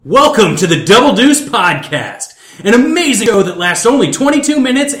Welcome to the Double Deuce Podcast, an amazing show that lasts only 22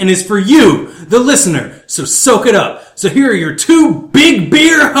 minutes and is for you, the listener, so soak it up. So here are your two big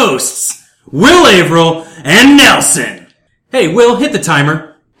beer hosts, Will Averill and Nelson. Hey, Will, hit the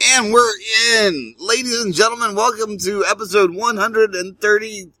timer. And we're in. Ladies and gentlemen, welcome to episode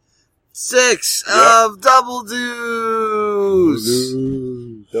 136 of Double Deuce.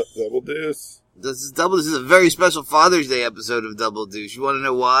 Double Deuce. This is a very special Father's Day episode of Double Deuce. You want to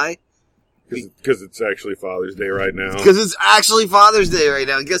know why? Because it's actually Father's Day right now. Because it's actually Father's Day right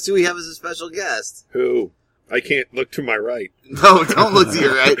now. And guess who we have as a special guest? Who? I can't look to my right. No, don't look to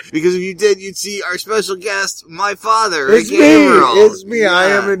your right. Because if you did, you'd see our special guest, my father. It's Rick me. Averill. It's me. Yeah. I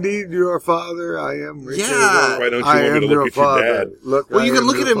am indeed your father. I am Rick Yeah. Why don't you want me to look at your dad? Look, well, you can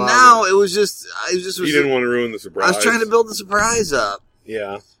look at him now. It was just. You didn't want to ruin the surprise. I was trying to build the surprise up.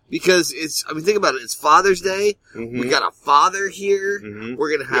 Yeah. Because think about it. It's Father's Day. Mm-hmm. We got a father here. Mm-hmm. We're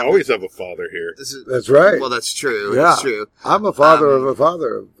going to have... We always have a father here. That's right. Well, that's true. Yeah. That's true. I'm a father of a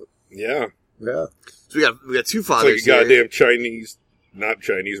father. Yeah. Yeah. So we got two fathers it's like a goddamn Chinese, not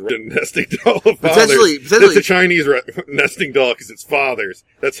Chinese, nesting doll of fathers. Potentially. It's a Chinese nesting doll because it's fathers.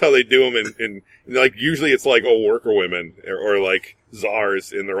 That's how they do them in like, usually it's like old worker women or like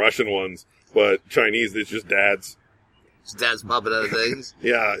czars in the Russian ones. But Chinese, it's just dads. His dad's popping out of things.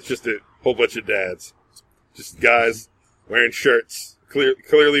 Yeah, it's just a whole bunch of dads. Just guys wearing shirts,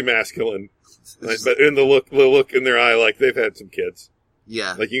 clearly masculine. But in the look in their eye, like they've had some kids.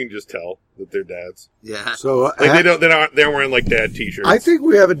 Yeah. Like you can just tell that they're dads. Yeah. So like they're not wearing like dad t-shirts. I think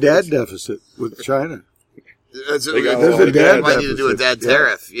we have a dad deficit with China. There's a dad we might need to do a dad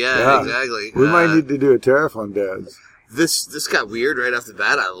tariff. Yeah, exactly. We might need to do a tariff on dads. This got weird right off the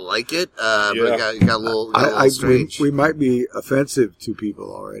bat. I like it, but it got a little strange. We might be offensive to people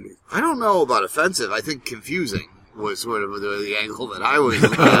already. I don't know about offensive. I think confusing was sort of the angle that I was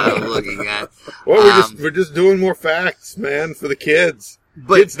looking at. Well, we're just doing more facts, man, for the kids.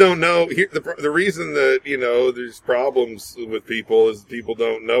 But kids don't know. The reason that there's problems with people is people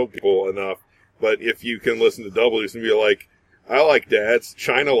don't know people enough. But if you can listen to W's and be like, I like dads.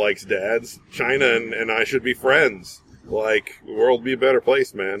 China likes dads. China and I should be friends. Like, the world would be a better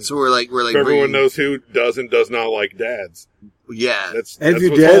place, man. So we're like, everyone knows who does and does not like dads. Yeah. And if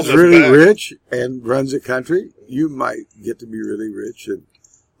your dad's really rich and runs a country, you might get to be really rich and,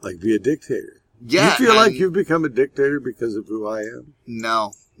 like, be a dictator. Yeah. Do you feel like you've become a dictator because of who I am?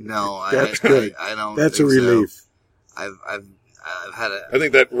 No. That's good. I don't. That's a relief. So. I've had a. I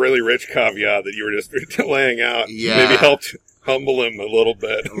think that really rich caveat that you were just laying out maybe helped humble him a little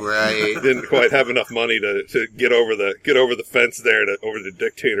bit. Right. Didn't quite have enough money to get over the fence there over the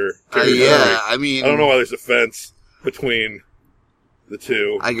dictator. Yeah, I mean, I don't know why there's a fence between the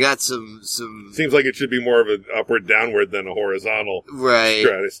two. I got some. Seems like it should be more of an upward downward than a horizontal. Right.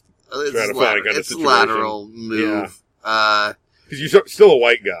 Stratifying kind of situation. Lateral move. Yeah. Because you're still a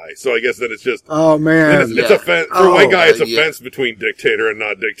white guy, so I guess then it's just... Oh, man. It's a fence. For a white guy, it's a fence between dictator and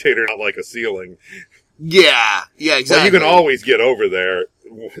not dictator, not like a ceiling. Yeah, exactly. Well, you can always get over there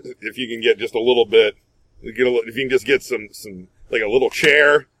if you can get just a little bit. If you can just get some like a little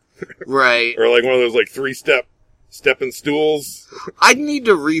chair. Right. Or like one of those like stepping stools. I need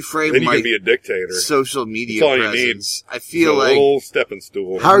to reframe then you can be a dictator. Social media That's all presence. You need. I feel like... a little stepping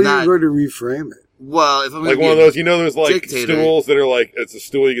stool. How are you going to reframe it? Well, if I'm like one of those, there's like dictator. stools that are like, it's a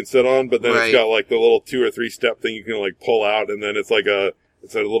stool you can sit on, but then it's got like the little 2 or 3 step thing you can like pull out, and then it's like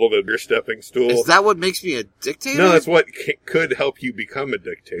it's a little bit bigger stepping stool. Is that what makes me a dictator? No, that's what could help you become a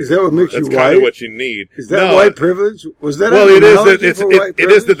dictator. Is that what makes you white? That's kind of what you need. Is that white privilege? Was that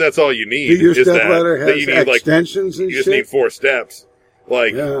it is that that's all you need. Your stepladder has you need, extensions and you just need 4 steps.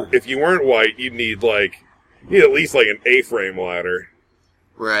 Like, if you weren't white, you'd need at least like an A-frame ladder.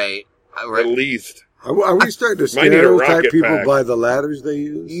 Right. At least. Are we starting to stereotype people by the ladders they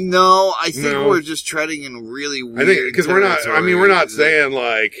use? No, I think we're just treading in really weird. I think because we're not saying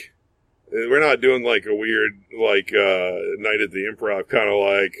like we're not doing like a weird Night at the Improv kind of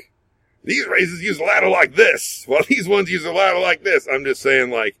like these races use a ladder like this, while these ones use a ladder like this. I'm just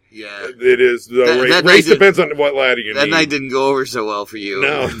saying it is the race depends on what ladder you need. That night didn't go over so well for you.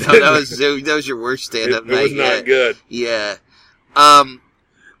 No, that was your worst stand-up night. It was not good. Yeah.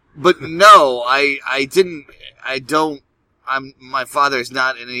 But no, I don't, my father is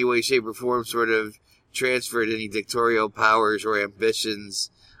not in any way, shape, or form sort of transferred any dictatorial powers or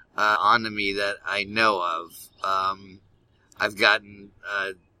ambitions, onto me that I know of. I've gotten,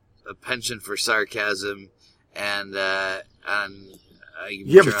 a penchant for sarcasm and yeah,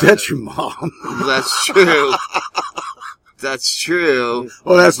 but that's your mom. That's true. That's true.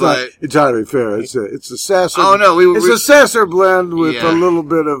 Well, that's not entirely fair. It's a Sasser. Oh no, it's a Sasser blend with a little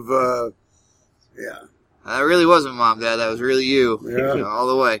bit of That really wasn't Mom, Dad. That was really you. Yeah. All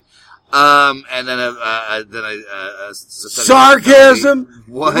the way. And then sarcasm.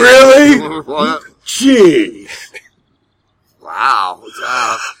 What? Really? What? Gee. Wow.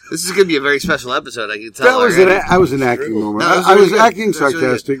 This is going to be a very special episode, I can tell. I was an acting moment. No, I was acting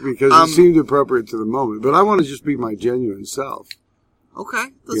sarcastic because it seemed appropriate to the moment, but I want to just be my genuine self.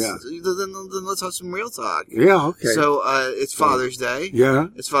 Okay. Then let's have some real talk. Yeah, okay. So, it's Father's Day. Yeah.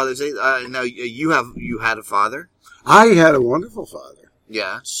 It's Father's Day. Now, you had a father? I had a wonderful father.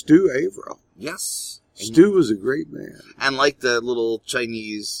 Yeah. Stu Averill. Yes. Stu was a great man. And like the little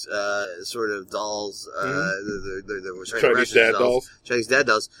Chinese sort of dolls, there were Chinese dad dolls. Chinese dad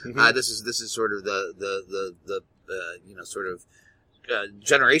dolls. Mm-hmm. This is sort of the sort of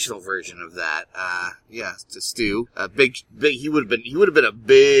generational version of that. To Stu, big. He would have been a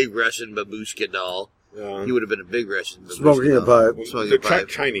big Russian babushka doll. He would have been a big Russian babushka Smoking a pipe. They're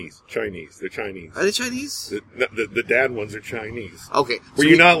Chinese. They're Chinese. Are they Chinese? The dad ones are Chinese. Okay. Were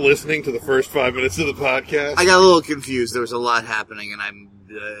you not listening to the first 5 minutes of the podcast? I got a little confused. There was a lot happening, and I'm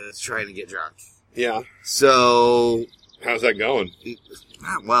trying to get drunk. Yeah. So, how's that going?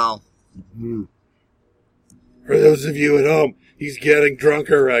 Well, for those of you at home, he's getting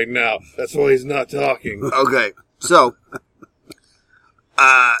drunker right now. That's why he's not talking. Okay. So,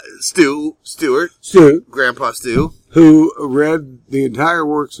 Stuart, Grandpa Stu, who read the entire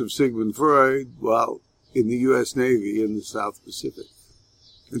works of Sigmund Freud while in the U.S. Navy in the South Pacific,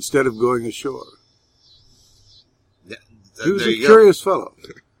 instead of going ashore. Yeah, he was a curious fellow.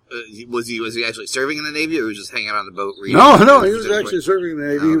 Was he actually serving in the Navy, or was he just hanging out on the boat reading? No, he was actually serving in the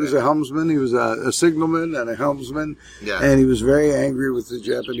Navy. Okay. He was a helmsman. He was a signalman and a helmsman. Yeah. And he was very angry with the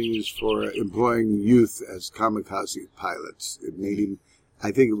Japanese for employing youth as kamikaze pilots. It made him,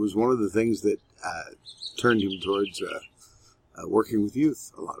 I think it was one of the things that turned him towards working with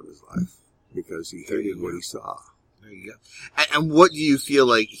youth a lot of his life, because he hated what he saw. There you go. And what do you feel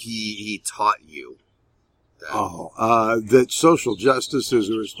like he taught you? That social justice is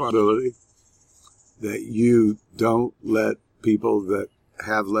a responsibility, that you don't let people that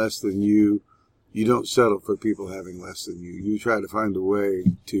have less than you don't settle for people having less than you. You try to find a way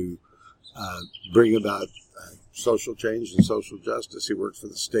to bring about social change and social justice. He worked for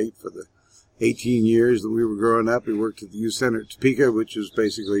the state for the 18 years that we were growing up. He worked at the youth center at Topeka, which is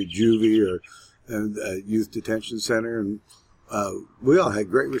basically juvie or youth detention center, and we all had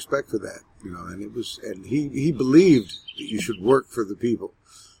great respect for that, and he believed that you should work for the people.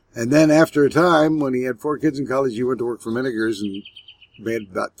 And then after a time, when he had 4 kids in college, he went to work for Minigers and made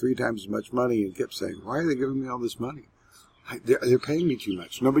about 3 times as much money, and kept saying, "Why are they giving me all this money? They're paying me too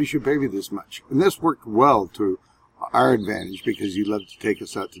much. Nobody should pay me this much." And this worked well to our advantage, because he loved to take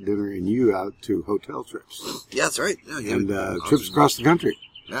us out to dinner and you out to hotel trips. Yeah, that's right. Yeah, and trips across the country.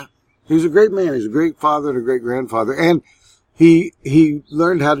 Yeah. He was a great man. He was a great father and a great grandfather. And he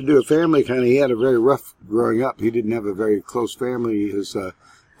learned how to do a family kind of. He had a very rough growing up. He didn't have a very close family. His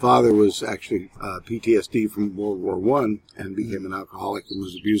father was actually PTSD from World War I and became an alcoholic and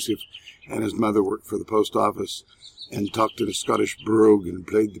was abusive. And his mother worked for the post office and talked in a Scottish brogue and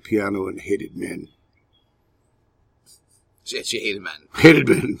played the piano and hated men. She hated men. Hated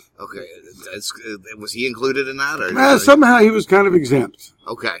men. Okay. Was he included in that? Or somehow he was kind of exempt.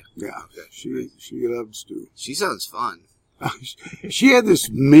 Okay. Yeah. Okay. She loved Stu. She sounds fun. She had this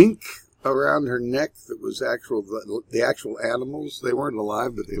mink around her neck that was the actual animals. They weren't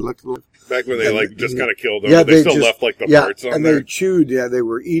alive, but they looked alive. Back when they just kind of killed them, they still left the parts on there. They chewed. Yeah, they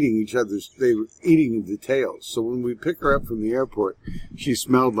were eating they were eating the tails. So when we pick her up from the airport, she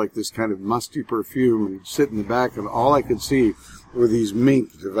smelled like this kind of musty perfume, and sit in the back, and all I could see were these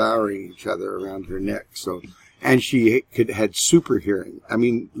mink devouring each other around her neck. So, and she had super hearing. I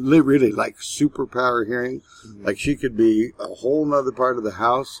mean, really like superpower hearing. Mm-hmm. Like she could be a whole nother part of the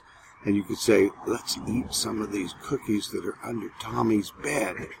house, and you could say, "Let's eat some of these cookies that are under Tommy's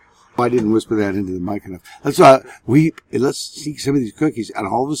bed." I didn't whisper that into the mic enough. Let's see some of these cookies. And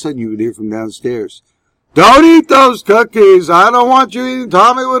all of a sudden you would hear from downstairs, "Don't eat those cookies. I don't want you eating.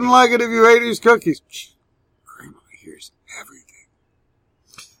 Tommy wouldn't like it if you ate these cookies." Grandma hears everything.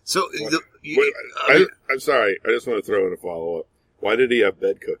 So, I'm sorry. I just want to throw in a follow-up. Why did he have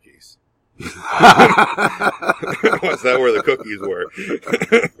bed cookies? Was that where the cookies were?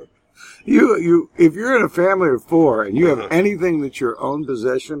 If you're in a family of 4 and you have anything that's your own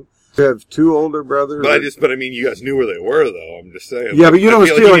possession, I have 2 older brothers. But I mean, you guys knew where they were, though. I'm just saying. Yeah, but you don't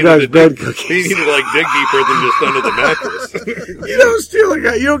steal a guy's bed cookies. You need to, dig deeper than just under the mattress. You don't steal a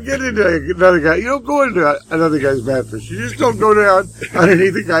guy. You don't get into another guy. You don't go into another guy's mattress. You just don't go down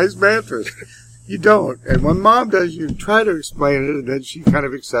underneath the guy's mattress. You don't. And when Mom does, you try to explain it, and then she kind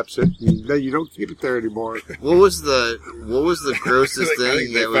of accepts it. And then you don't keep it there anymore. What was the grossest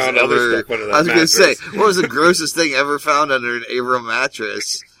thing that was ever? I was going to say, what was the grossest thing ever found under an Avro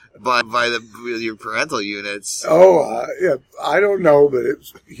mattress by your parental units? Oh, yeah. I don't know, but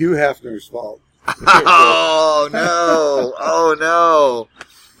it's Hugh Hefner's fault. Oh no! Oh no!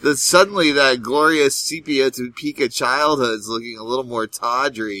 Suddenly that glorious sepia Topeka childhood's looking a little more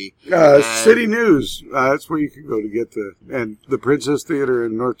tawdry. City News. That's where you can go to get the Princess Theater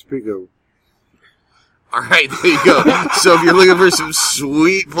in North Topeka. All right, there you go. So if you're looking for some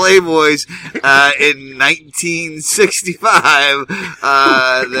sweet Playboys in 1965,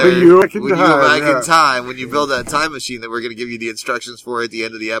 when you go back in time, when you build that time machine that we're going to give you the instructions for at the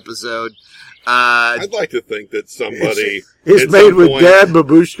end of the episode. I'd like to think that somebody it's made with dad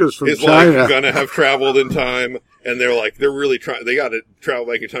babushkas from China. Is going to have traveled in time, and they're really trying. They got to travel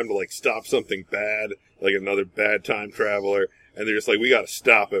back in time to stop something bad, like another bad time traveler. And they're just we got to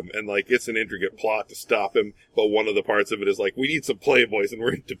stop him. And, it's an intricate plot to stop him. But one of the parts of it is, we need some Playboys, and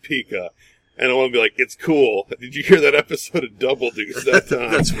we're in Topeka. And I want to be it's cool. Did you hear that episode of Double Deuce that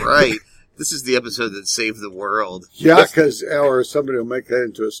time? That's right. This is the episode that saved the world. Yeah, or somebody will make that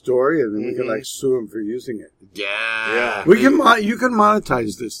into a story, and then we can, sue them for using it. Yeah. You can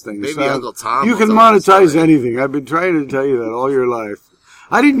monetize this thing. Maybe Uncle Tom. You can monetize anything. I've been trying to tell you that all your life.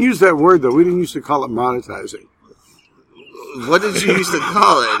 I didn't use that word, though. We didn't used to call it monetizing. What did you used to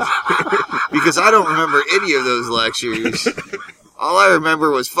call it? Because I don't remember any of those lectures. All I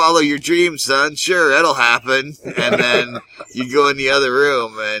remember was follow your dreams, son. Sure, it'll happen. And then you go in the other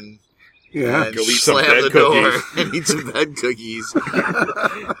room and go slam the door and eat some bed cookies.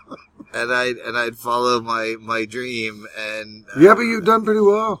 and I'd follow my dream. And yeah, but you've done pretty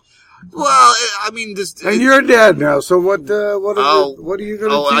well. Well, I mean, and you're a dad now, so what are you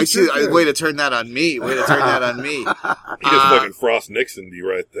going to teach? I see. Way to turn that on me. He just fucking Frost Nixon you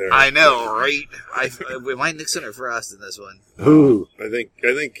right there. I know, right? Am I Nixon or Frost in this one? Who? I think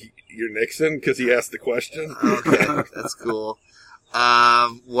you're Nixon because he asked the question. Okay, that's cool.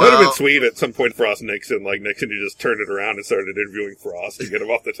 That would have been sweet at some point, Frost Nixon. Nixon, you just turned it around and started interviewing Frost to get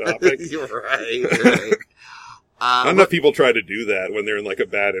him off the topic. You're right. Not enough people try to do that when they're in a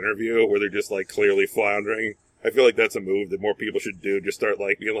bad interview where they're just clearly floundering. I feel like that's a move that more people should do. Just start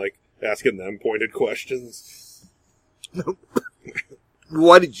being asking them pointed questions.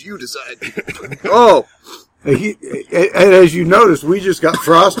 Why did you decide? Oh, and as you noticed, we just got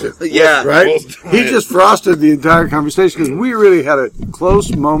frosted. Yeah, right. He just frosted the entire conversation because we really had a close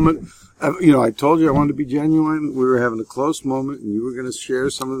moment. I told you I wanted to be genuine. We were having a close moment, and you were going to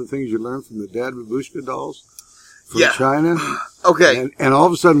share some of the things you learned from the Dad Babushka dolls. From China. Okay. And all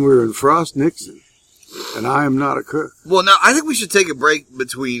of a sudden we were in Frost Nixon. And I am not a cook. Well, now, I think we should take a break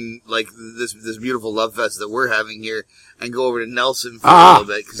between, this beautiful love fest that we're having here and go over to Nelson for a little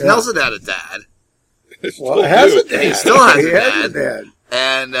bit. Because Nelson had a dad. Well, has a dad. He still has a dad.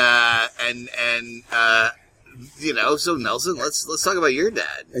 And so Nelson, let's talk about your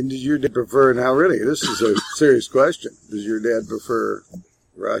dad. And did your dad prefer, now really, this is a serious question. Does your dad prefer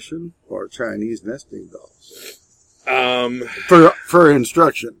Russian or Chinese nesting dolls? For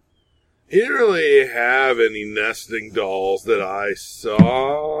instruction. He didn't really have any nesting dolls that I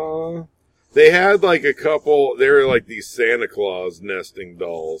saw. They had a couple, they were these Santa Claus nesting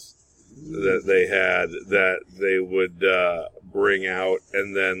dolls that they had that they would bring out,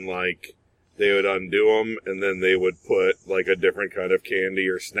 and then they would undo them, and then they would put a different kind of candy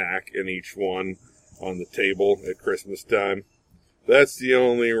or snack in each one on the table at Christmas time. That's the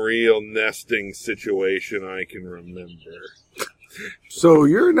only real nesting situation I can remember. So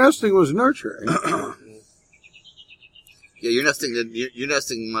your nesting was nurturing. Yeah, your nesting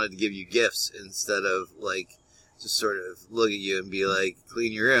wanted to give you gifts instead of just sort of look at you and be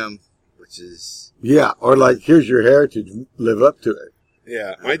clean your room, which is or here's your heritage, live up to it.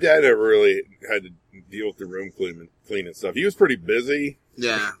 Yeah, my dad never really had to deal with the room cleaning stuff. He was pretty busy.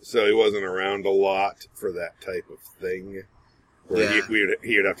 Yeah, so he wasn't around a lot for that type of thing. Where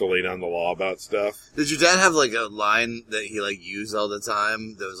he'd have to lay down the law about stuff. Did your dad have a line that he used all the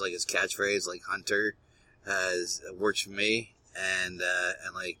time? That was his catchphrase, Hunter, works for me, and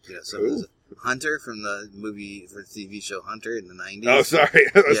Hunter from the TV show Hunter in the 90s. Oh, sorry,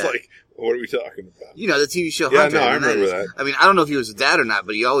 I was what are we talking about? The TV show Hunter. Yeah, no, I in the remember 90s. that. I mean, I don't know if he was a dad or not,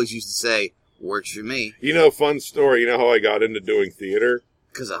 but he always used to say, "Works for me." Fun story. You know how I got into doing theater?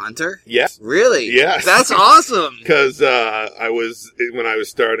 Because of Hunter? Yes. Really? Yes. That's awesome. Because when I was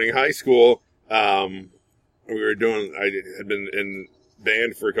starting high school, I had been in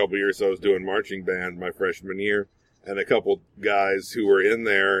band for a couple years, so I was doing marching band my freshman year, and a couple guys who were in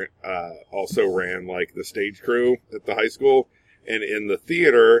there also ran like the stage crew at the high school, and in the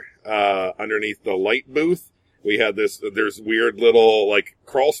theater underneath the light booth, we had there's weird little like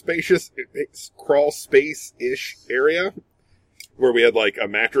crawl space-ish area where we had like a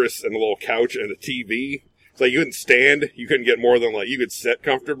mattress and a little couch and a TV. So you couldn't stand, you couldn't get more than like, you could sit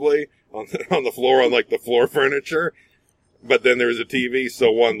comfortably on the floor on like the floor furniture. But then there was a TV,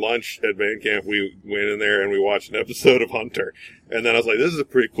 so one lunch at band camp, we went in there and we watched an episode of Hunter. And then I was like, this is a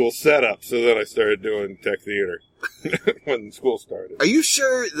pretty cool setup. So then I started doing tech theater when school started. Are you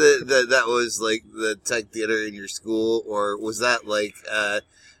sure that was like the tech theater in your school, or was that like a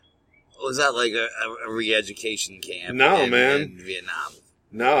re-education camp? No, in Vietnam?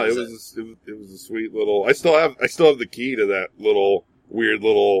 No, it was a sweet little. I still have the key to that weird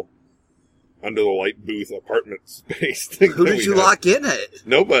little under the light booth apartment space thing. Who did you lock in it?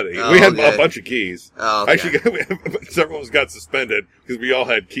 Nobody. Oh, we had okay. a bunch of keys. Oh, okay. Actually, several of us got suspended because we all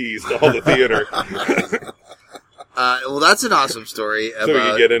had keys to all the theater. Well, that's an awesome story So we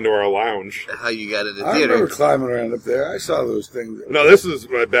could get into our lounge. How you got into I theater. remember climbing around up there. I saw those things. No, this was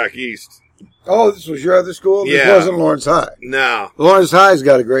back east. Oh, this was your other school? This Yeah. wasn't Lawrence High. No. Lawrence High's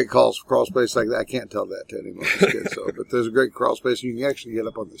got a great crawl space like that. I can't tell that to anyone who's kids, but there's a great crawl space, and you can actually get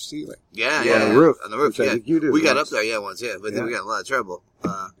up on the ceiling. Yeah, On the roof. On the roof, which I yeah. think you did We got once. up there, once, but then we got in a lot of trouble.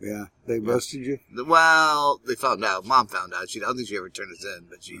 Yeah, they busted you. Well, they found out. Mom found out. I don't think she ever turned us in,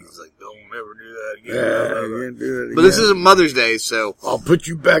 but she was like, "Don't ever do that again." Yeah, you can't do that again. But this isn't Mother's Day, so I'll put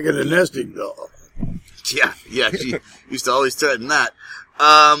you back in the nesting doll. yeah. She used to always threaten that.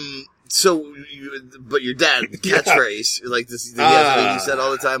 But your dad, the catchphrase, like this, did he have something he said all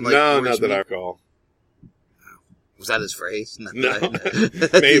the time? Like, No, not that I recall. Was that his phrase? Not No.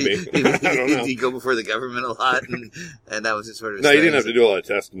 that Maybe. I don't know. He'd go before the government a lot, and that was his sort of his No, you thing. didn't have to do a lot of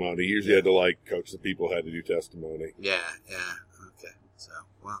testimony. You usually had to coach the people who had to do testimony. Yeah. Okay. So,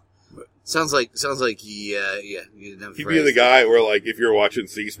 well, sounds like he didn't have a He'd phrase. be the guy where, if you're watching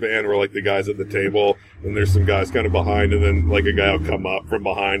C-SPAN, where, the guy's at the table, and there's some guys kind of behind, and then, a guy will come up from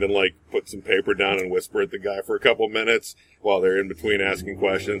behind and, put some paper down and whisper at the guy for a couple minutes while they're in between asking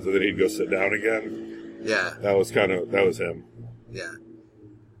questions, and then he'd go sit down again. Yeah. That was him. Yeah.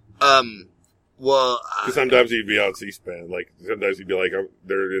 Well, Because sometimes he'd be on C-SPAN. Sometimes he'd be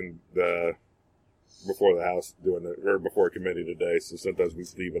they're in the before the House doing it, or before a committee today. So sometimes we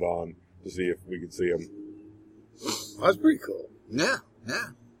leave it on to see if we could see him. That's pretty cool. yeah.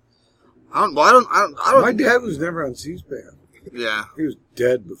 I don't. My dad was never on C-SPAN. Yeah. He was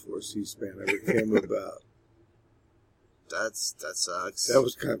dead before C-SPAN ever came about. That sucks. That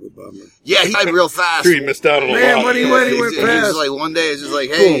was kind of a bummer. Yeah, he died real fast. He missed out on a Man, lot. when he went He fast. was one day, it's just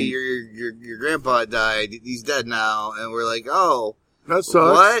hey, Boom. your grandpa died. He's dead now, and we're like, oh, That sucks.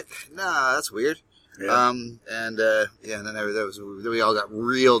 what? Nah, that's weird. Yeah. And then we all got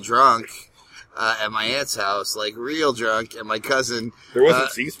real drunk at my aunt's house, real drunk, and my cousin. There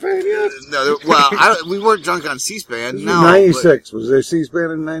wasn't C-SPAN yet? No, we weren't drunk on C-SPAN. This was No, 96. Was there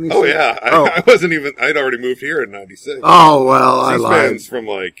C-SPAN in 96? Oh, yeah. I wasn't even... I'd already moved here in 96. Oh, well, I lied. C-SPAN's from,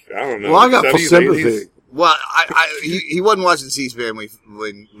 I don't know. Well, I got 70s, sympathy. 80s. Well, he wasn't watching C-SPAN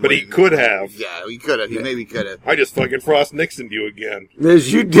when But he could have. Yeah, he could have. He maybe could have. I just fucking Frost Nixoned you again.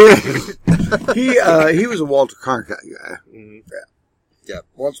 Yes, you did. He was a Walter Cronkite guy. Mm-hmm. Yeah.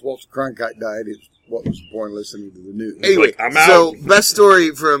 Once Walter Cronkite died, what was the point of listening to the news? Anyway, I'm out. so best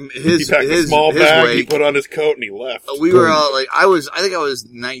story from He his packed a small bag, he wake. put on his coat, and he left. We were all I think I was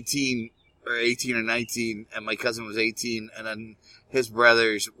 19 or 18 or 19, and my cousin was 18, and then his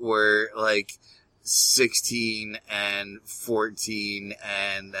brothers were 16 and 14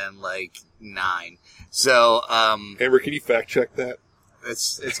 and then 9. So, Amber, can you fact check that?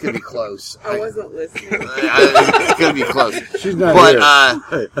 it's gonna be close. I wasn't listening. It's gonna be close. She's not But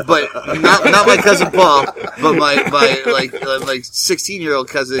here. but not my cousin Paul, but my 16-year-old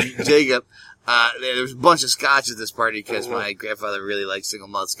cousin Jacob. There was a bunch of scotch at this party because my grandfather really liked single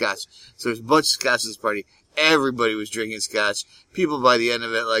malt scotch. So there was a bunch of scotch at this party. Everybody was drinking scotch. People by the end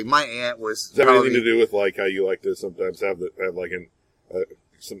of it, my aunt was. Does that have anything to do with how you like to sometimes have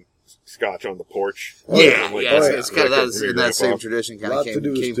some scotch on the porch? Yeah, From, it's kind of from your in that same grandpa? tradition. Kind Lot of to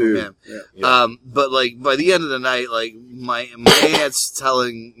do came with from stew. him. Yeah. But by the end of the night, my aunt's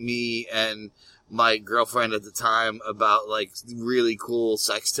telling me and my girlfriend at the time about like really cool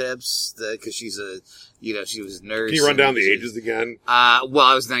sex tips because she's she was a nurse. Can you run down the ages again? Well,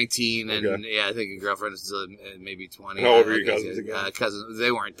 I was 19 and Okay. I think a girlfriend was maybe 20. How old were your cousins again? Cousins,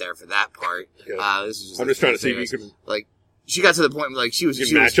 they weren't there for that part. Okay. This was I'm just trying to see if you can. like. She got to the point where, like, she was You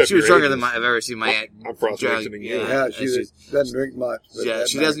can match up your younger ages. than I've ever seen my aunt. I'm cross-mentioning you. Yeah, she doesn't drink much. But Yeah,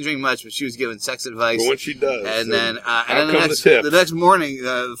 she doesn't drink much, but she was giving sex advice. But when she does, And then come the next morning,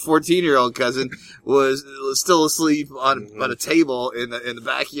 14-year-old cousin was still asleep on a table in the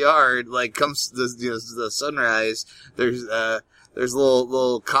backyard. Like comes the sunrise. There's a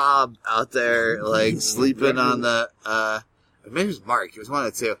little cob out there like sleeping on the. Maybe it was Mark. It was one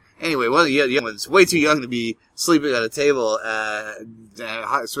of the two. Anyway, one of the young ones, way too young to be sleeping at a table,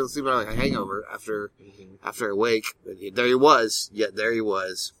 sleeping on like a hangover after a wake. But there he was. Yeah, there he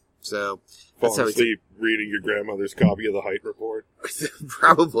was. So that's how falling asleep reading your grandmother's copy of the Height Report.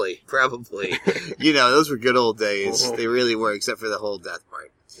 Probably. Those were good old days. Uh-huh. They really were, except for the whole death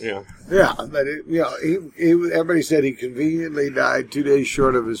part. Yeah. Yeah, but everybody said he conveniently died 2 days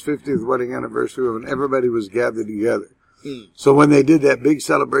short of his 50th wedding anniversary when everybody was gathered together. So when they did that big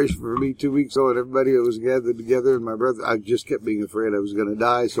celebration for me 2 weeks ago and everybody was gathered together and my brother, I just kept being afraid I was going to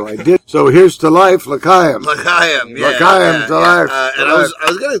die, so I did. So here's to life, L'chaim. L'chaim, yeah. L'chaim to life. And I was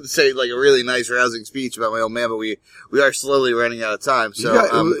going to say like a really nice rousing speech about my old man, but we are slowly running out of time. So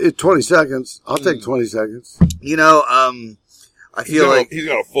it's 20 seconds. I'll take 20 seconds. I feel like he's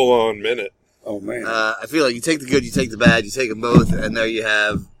got a full-on minute. Oh, man. I feel like you take the good, you take the bad, you take them both, and there you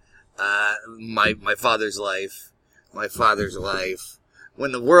have my father's life. My father's life.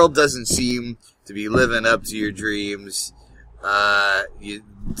 When the world doesn't seem to be living up to your dreams, you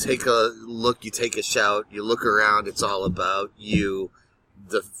take a look, you take a shout, you look around, it's all about you,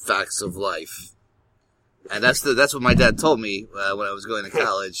 the facts of life. And that's what my dad told me when I was going to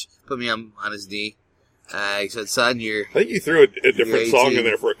college. Put me on his knee. He said, son, I think you threw a different song in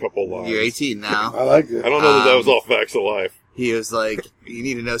there for a couple lines. You're 18 now. I like it. I don't know that was all facts of life. He was like, you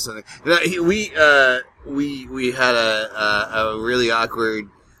need to know something. We had a really awkward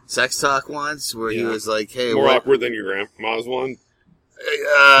sex talk once where he was like, hey, more awkward than your grandma's one?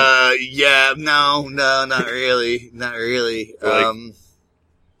 Yeah, no, not really. Not really. Tail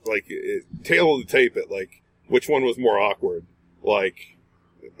of the tape it, like, which one was more awkward? Like,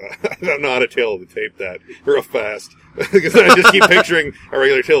 I don't know how to tail of the tape that real fast. Because I just keep picturing a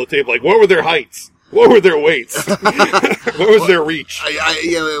regular tail of the tape, like, what were their heights? What were their weights? What was their reach?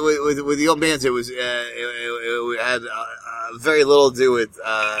 With the old bands, it had very little to do with.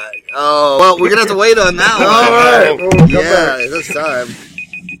 Well, we're gonna have to wait on that one. All right, yeah, this time.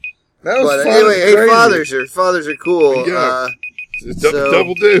 That was But fun. anyway, hey, Crazy. fathers are cool. Yeah.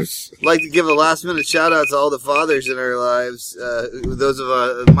 Double deuce. I'd like to give a last minute shout out to all the fathers in our lives. Those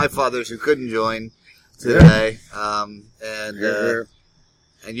of my fathers who couldn't join today,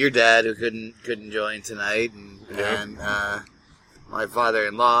 and your dad who couldn't join tonight, and my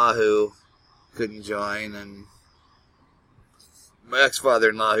father-in-law who couldn't join, and my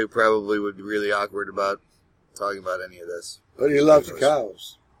ex-father-in-law who probably would be really awkward about talking about any of this. But he loves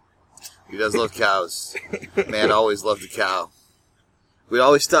cows. He does love cows. Man always loved a cow. We'd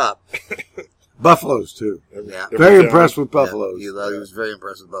always stop. Buffaloes, too. Yeah. Very impressed with buffaloes. Yeah, he was very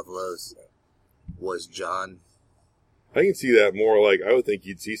impressed with buffaloes. Was John. I can see that more like, I would think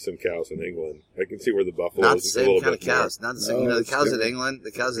you'd see some cows in England. I can see where the buffaloes Not the is a little same kind of bit more. cows. Not the same. No, the it's cows in different. England.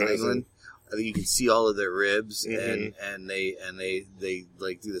 The cows in Cows in- England. I think you can see all of their ribs, Mhm. and they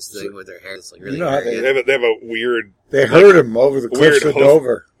like do this thing with their hair. It's like really. You know how arrogant. They have a weird They herd him over the cliffs of hoof-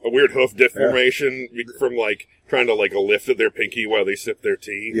 Dover. a weird hoof deformation from like trying to like lift at their pinky while they sip their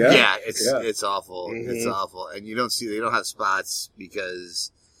tea. Yeah. Yeah, it's awful. Mhm. It's awful, and they don't have spots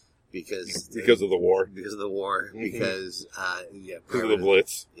because Because of the war. because of the war Mhm. because Because of the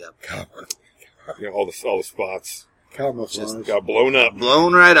Blitz. Yep. You know, all the spots Camouflage. got blown up.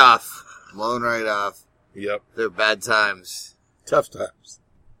 Blown right off. Yep. They're bad times. Tough times.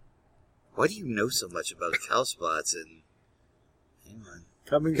 Why do you know so much about cow spots in England?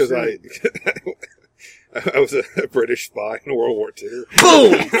 Coming Because soon. I was a British spy in World War II.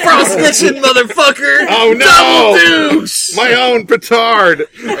 Boom! Frost snitching, motherfucker! Oh, no! Double deuce! My own petard! You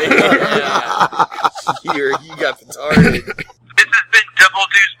got petarded. This has been Double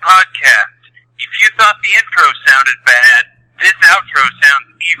Deuce Podcast. If you thought the intro sounded bad, this outro sounds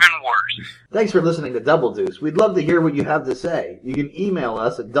even worse. Thanks for listening to Double Deuce. We'd love to hear what you have to say. You can email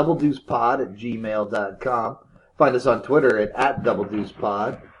us at doubledeucepod@gmail.com. Find us on Twitter at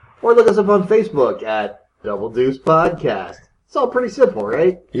doubledeucepod. Or look us up on Facebook at Double Deuce Podcast. It's all pretty simple,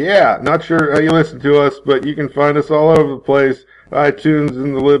 right? Yeah, not sure how you listen to us, but you can find us all over the place. iTunes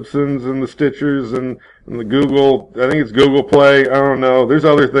and the Libsyns and the Stitchers and the Google. I think it's Google Play. I don't know. There's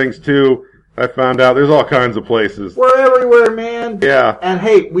other things too. I found out there's all kinds of places. We're everywhere, man. Yeah. And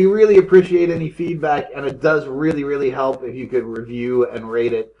hey, we really appreciate any feedback, and it does really, really help if you could review and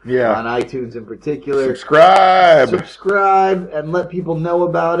rate it on iTunes in particular. Subscribe and let people know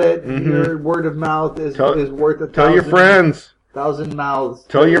about it. Your word of mouth is worth 1,000. Tell your friends. 1,000 mouths.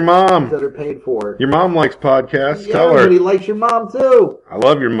 Tell your mom. That are paid for. Your mom likes podcasts. Yeah, Tell her. Everybody likes your mom, too. I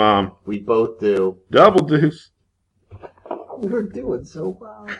love your mom. We both do. Double deuce. We were doing so well.